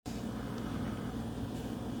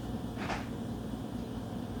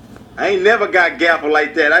I ain't never got gaffled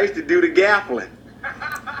like that. I used to do the gaffling.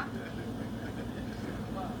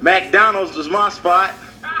 McDonald's was my spot.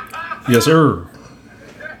 Yes, sir.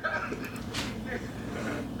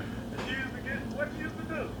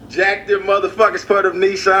 Jack them motherfuckers for them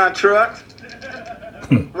Nissan trucks.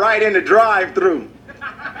 Right in the drive-thru.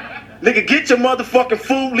 Nigga, get your motherfucking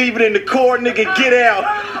food, leave it in the car, nigga, get out.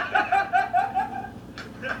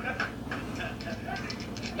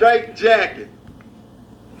 Straight jacket.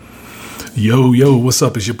 Yo, what's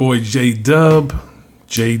up? It's your boy J-Dub,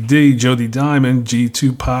 JD, Jody Diamond,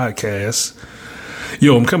 G2 Podcast.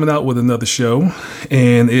 Yo, I'm coming out with another show,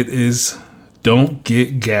 and it is Don't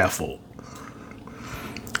Get Gaffled.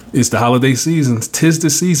 It's the holiday season. 'Tis the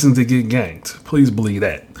season to get ganked. Please believe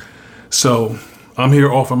that. So, I'm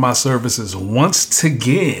here offering my services once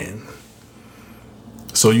again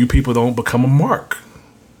so you people don't become a mark.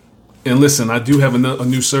 And listen, I do have a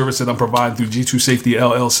new service that I'm providing through G2 Safety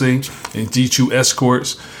LLC and G2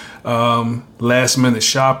 Escorts. Last minute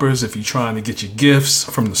shoppers, if you're trying to get your gifts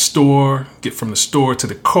from the store, get from the store to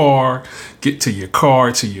the car, get to your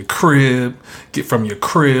car to your crib, get from your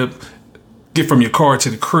car to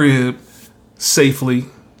the crib safely,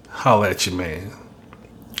 holla at your man.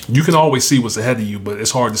 You can always see what's ahead of you, but it's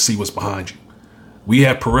hard to see what's behind you. We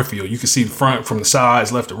have peripheral. You can see the front from the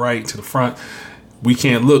sides, left to right, to the front. We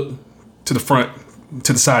can't look to the front,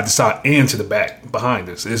 to the side, and to the back behind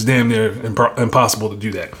us. It's damn near impossible to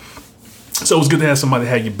do that. So it's good to have somebody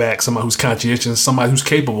have your back, somebody who's conscientious, somebody who's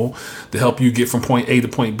capable to help you get from point A to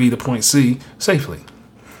point B to point C safely.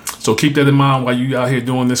 So keep that in mind while you out here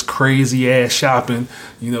doing this crazy ass shopping.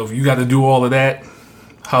 You know, if you got to do all of that,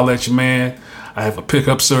 holla at your man. I have a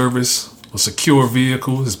pickup service, a secure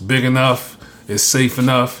vehicle. It's big enough. It's safe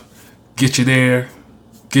enough. Get you there.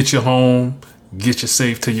 Get you home. Get you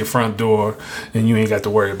safe to your front door. And you ain't got to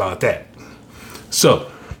worry about that. So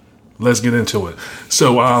let's get into it.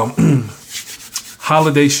 So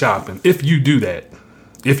holiday shopping. If you do that,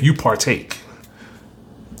 if you partake,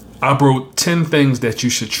 I wrote 10 things that you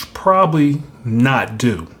should probably not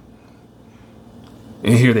do.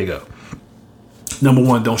 And here they go. Number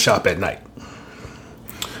 1, don't shop at night.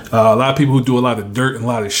 A lot of people who do a lot of dirt and a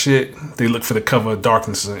lot of shit, they look for the cover of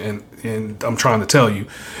darkness. And I'm trying to tell you,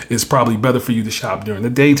 it's probably better for you to shop during the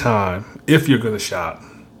daytime. If you're going to shop,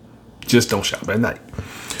 just don't shop at night.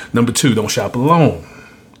 Number 2, don't shop alone.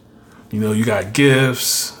 You know, you got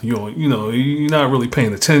gifts. You know, you're not really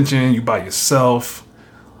paying attention. You by yourself.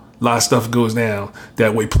 A lot of stuff goes down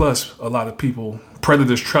that way. Plus, a lot of people,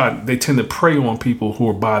 predators they tend to prey on people who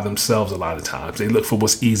are by themselves a lot of times. They look for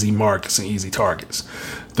what's easy markets and easy targets.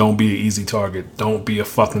 Don't be an easy target. Don't be a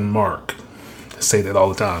fucking mark. I say that all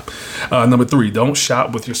the time. Number 3, don't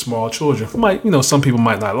shop with your small children. Some people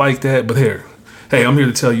might not like that, but hey, I'm here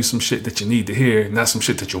to tell you some shit that you need to hear, not some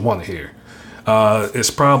shit that you want to hear. I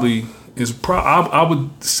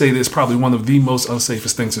would say that it's probably one of the most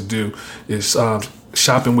unsafest things to do is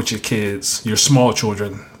shopping with your kids, your small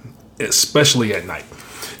children, especially at night.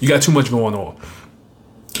 You got too much going on.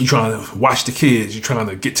 You're trying to watch the kids. You're trying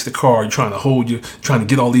to get to the car. You're trying to trying to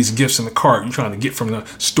get all these gifts in the cart. You're trying to get from the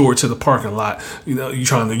store to the parking lot. You know,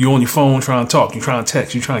 you're on your phone trying to talk. You're trying to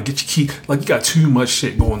text. You're trying to get your key. Like, you got too much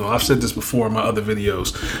shit going on. I've said this before in my other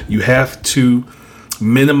videos. You have to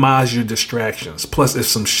minimize your distractions. Plus, if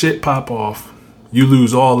some shit pop off, you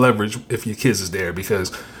lose all leverage if your kids is there, because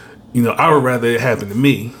I would rather it happen to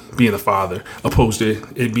me, being a father, opposed to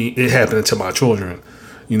it happening to my children,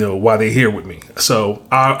 while they're here with me. So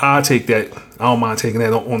I take that. I don't mind taking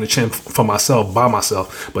that on the chin for myself, by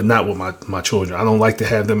myself, but not with my children. I don't like to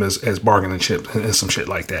have them as bargaining chips and some shit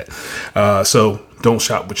like that. So don't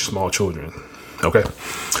shop with your small children. Okay.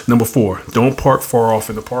 Number 4, don't park far off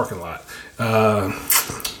in the parking lot. I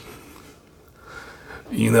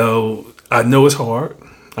know it's hard.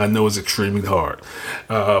 I know it's extremely hard.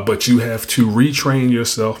 But you have to retrain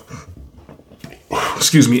yourself,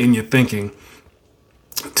 in your thinking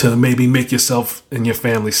to maybe make yourself and your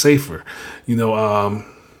family safer.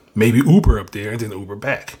 Maybe Uber up there and then Uber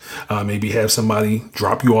back. Maybe have somebody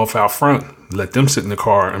drop you off out front, let them sit in the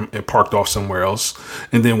car and parked off somewhere else.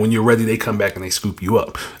 And then when you're ready, they come back and they scoop you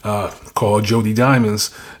up. Call Jody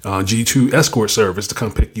Diamond's G2 Escort Service to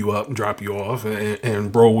come pick you up and drop you off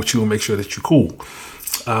and roll with you and make sure that you're cool.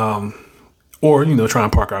 Or, try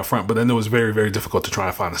and park out front. But I know it's very, very difficult to try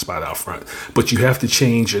and find a spot out front. But you have to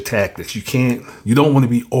change your tactics. You don't want to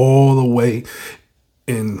be all the way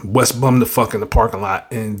in West Bum the fuck in the parking lot.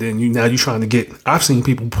 And then you're trying to I've seen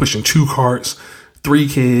people pushing 2 carts, 3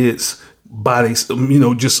 kids,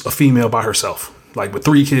 just a female by herself. like with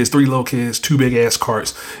 3 kids, 3 little kids, 2 big ass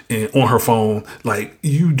carts, and on her phone. Like,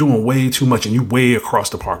 you doing way too much, and you way across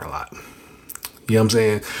the parking lot. You know what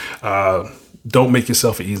I'm saying? Don't make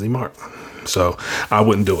yourself an easy mark. So I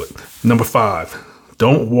wouldn't do it. Number 5,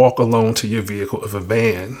 don't walk alone to your vehicle if a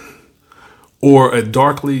van or a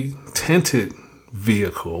darkly tinted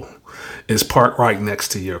vehicle is parked right next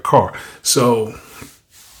to your car. So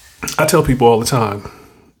I tell people all the time,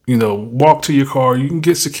 you know, walk to your car. You can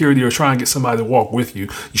get security or try and get somebody to walk with you.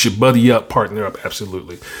 You should buddy up, partner up,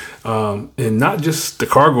 absolutely. And not just the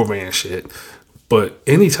cargo van shit, but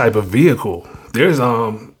any type of vehicle. There's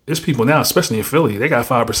people now, especially in Philly, they got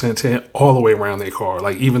 5% tint all the way around their car,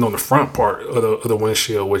 like even on the front part of the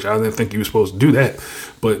windshield, which I didn't think you were supposed to do that,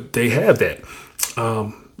 but they have that.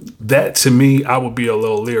 That to me, I would be a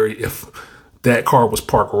little leery if that car was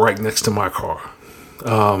parked right next to my car.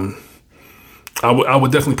 I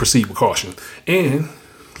would definitely proceed with caution. And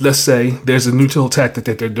let's say there's a new tool tactic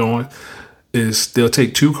that they're doing is they'll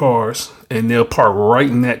take 2 cars and they'll park right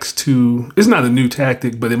next to, it's not a new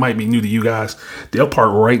tactic, but it might be new to you guys. They'll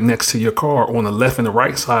park right next to your car on the left and the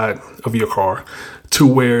right side of your car to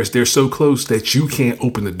where they're so close that you can't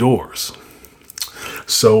open the doors.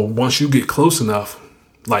 So once you get close enough,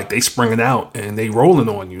 like they springing out and they rolling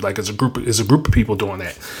on you, like it's a group of people doing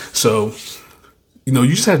that. So, you know,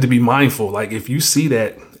 you just have to be mindful. Like if you see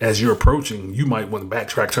that as you're approaching, you might want to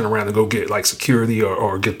backtrack, turn around and go get like security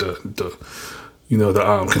or get the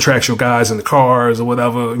contractual guys in the cars or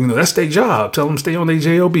whatever. You know, that's their job. Tell them stay on their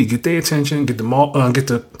job, get their attention, get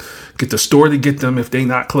the store to get them if they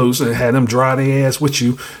not close, and have them dry their ass with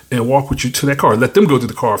you and walk with you to that car. Let them go to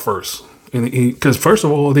the car first. Because first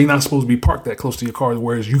of all, they're not supposed to be parked that close to your car,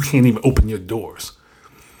 whereas you can't even open your doors.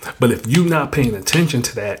 But if you're not paying attention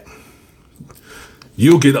to that,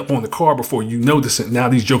 you'll get up on the car before you notice it. Now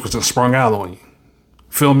these jokers have sprung out on you.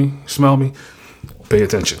 Feel me? Smell me? Pay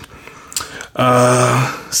attention.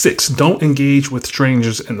 6, don't engage with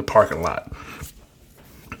strangers in the parking lot.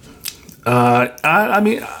 I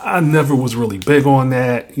mean, I never was really big on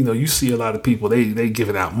that. You know, you see a lot of people, they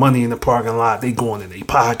giving out money in the parking lot. They going in their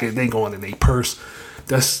pocket. They going in their purse.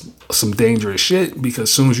 That's some dangerous shit because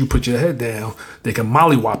as soon as you put your head down, they can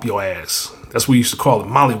mollywop your ass. That's what we used to call it,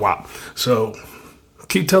 mollywop. So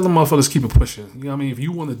keep telling motherfuckers, keep it pushing. You know what I mean? If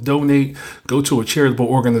you want to donate, go to a charitable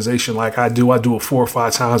organization like I do. I do it 4 or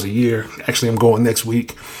 5 times a year. Actually, I'm going next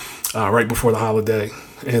week, right before the holiday.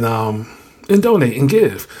 And donate and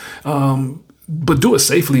give. But do it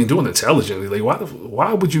safely and do it intelligently. Like,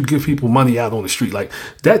 why would you give people money out on the street? Like,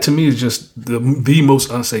 that to me is just the most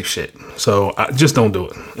unsafe shit. So just don't do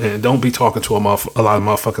it. And don't be talking to a lot of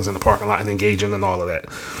motherfuckers in the parking lot and engaging and all of that.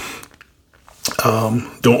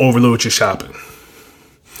 Don't overload your shopping.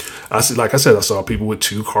 I saw people with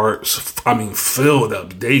 2 carts, filled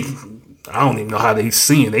up. I don't even know how they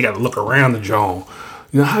seeing. They got to look around the joint.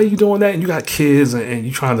 You know, how you doing that? And you got kids and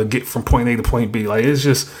you trying to get from point A to point B. Like, it's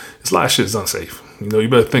a lot of shit is unsafe. You know, you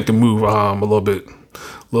better think and move a little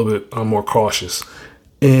bit more cautious.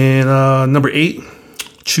 And number 8,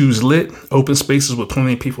 choose lit, open spaces with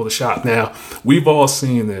plenty of people to shop. Now, we've all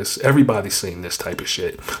seen this. Everybody's seen this type of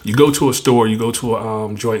shit. You go to a store, you go to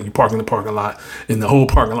a joint, you park in the parking lot, and the whole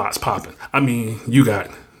parking lot's popping. I mean, you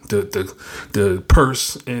got the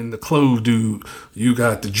purse and the clothes dude, you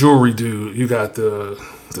got the jewelry dude, you got the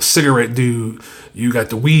cigarette dude, you got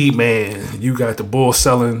the weed man, you got the bull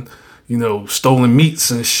selling, you know, stolen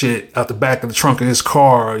meats and shit out the back of the trunk of his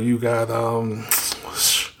car. You got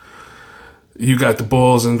the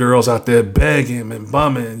boys and girls out there begging and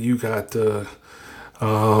bumming. You got the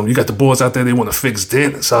boys out there, they want to fix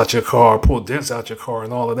dents out your car, pull dents out your car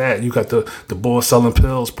and all of that. You got the boys selling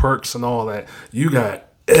pills, perks and all that. You got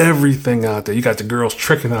everything out there. You got the girls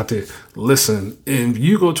tricking out there. Listen, if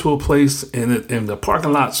you go to a place and the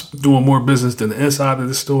parking lot's doing more business than the inside of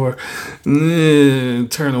the store,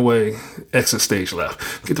 turn away, exit stage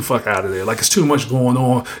left. Get the fuck out of there. Like, it's too much going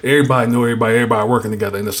on. Everybody know everybody working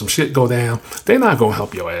together. And if some shit go down, they're not going to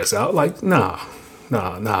help your ass out. Like, nah.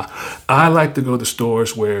 I like to go to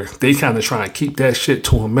stores where they kind of try and keep that shit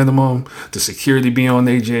to a minimum. The security be on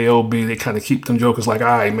their JOB. They kind of keep them jokers like, all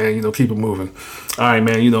right, man, you know, keep it moving. All right,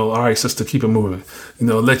 man, you know, all right, sister, keep it moving. You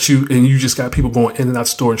know, and you just got people going in and out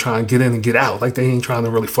the store and trying to get in and get out. Like, they ain't trying to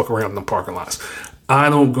really fuck around in the parking lots. I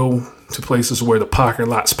don't go to places where the parking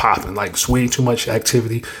lot's popping. Like, it's way too much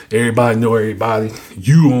activity. Everybody know everybody.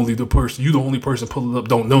 You the only person pulling up,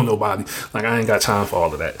 don't know nobody. Like, I ain't got time for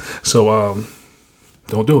all of that. So,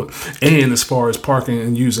 don't do it. And as far as parking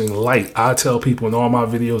and using light, I tell people in all my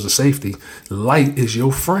videos of safety, light is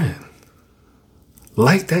your friend.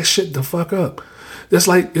 Light that shit the fuck up. It's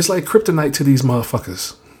like kryptonite to these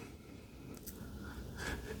motherfuckers.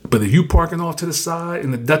 But if you parking off to the side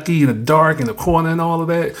in the ducky, in the dark, in the corner and all of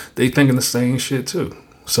that, they thinking the same shit too.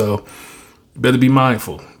 So you better be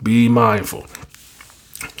mindful. Be mindful.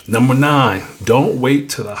 Number 9, don't wait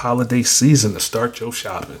till the holiday season to start your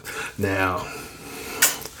shopping. Now,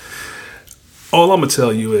 all I'm going to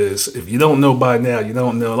tell you is, if you don't know by now, you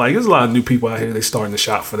don't know. Like, there's a lot of new people out here, they starting to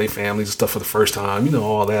shop for their families and stuff for the first time. You know,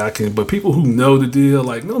 all that. But people who know the deal,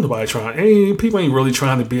 like, no, nobody trying. People ain't really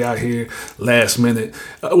trying to be out here last minute.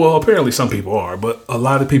 Well, apparently some people are. But a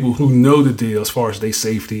lot of people who know the deal as far as their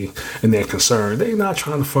safety and their concern, they not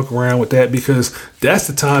trying to fuck around with that, because that's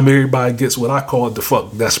the time everybody gets what I call the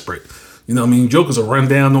fuck desperate. You know what I mean? Jokers will run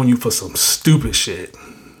down on you for some stupid shit.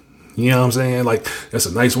 You know what I'm saying? Like, that's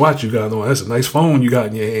a nice watch you got on. That's a nice phone you got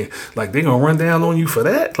in your hand. Like, they gonna run down on you for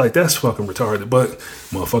that? Like, that's fucking retarded. But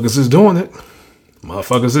motherfuckers is doing it.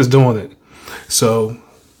 Motherfuckers is doing it. So,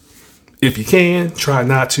 if you can, try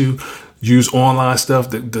not to use online stuff.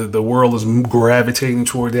 The world is gravitating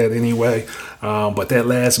toward that anyway. But that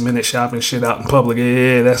last minute shopping shit out in public,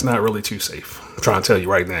 yeah, that's not really too safe. I'm trying to tell you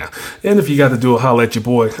right now. And if you got to do it, holler at your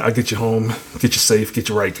boy. I'll get you home, get you safe, get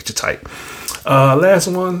you right, get you tight. Last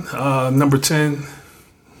one, number 10,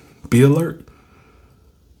 be alert.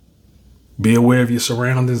 Be aware of your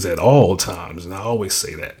surroundings at all times. And I always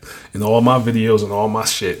say that in all my videos and all my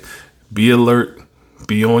shit. Be alert,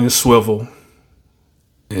 be on your swivel,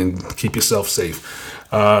 and keep yourself safe.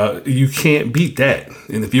 You can't beat that.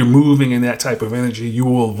 And if you're moving in that type of energy, you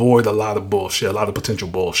will avoid a lot of bullshit, a lot of potential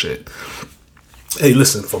bullshit. Hey,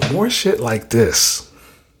 listen, for more shit like this,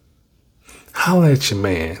 holla at your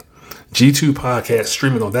man. G2 Podcast,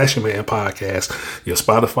 streaming on That's Your Man Podcast. Your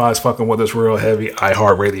Spotify's fucking with us real heavy.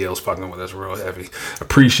 iHeartRadio's fucking with us real heavy.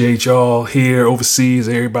 Appreciate y'all here, overseas,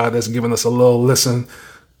 everybody that's giving us a little listen.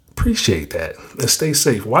 Appreciate that. And stay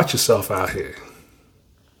safe. Watch yourself out here.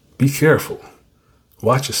 Be careful.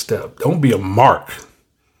 Watch your step. Don't be a mark.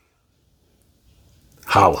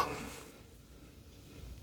 Holla.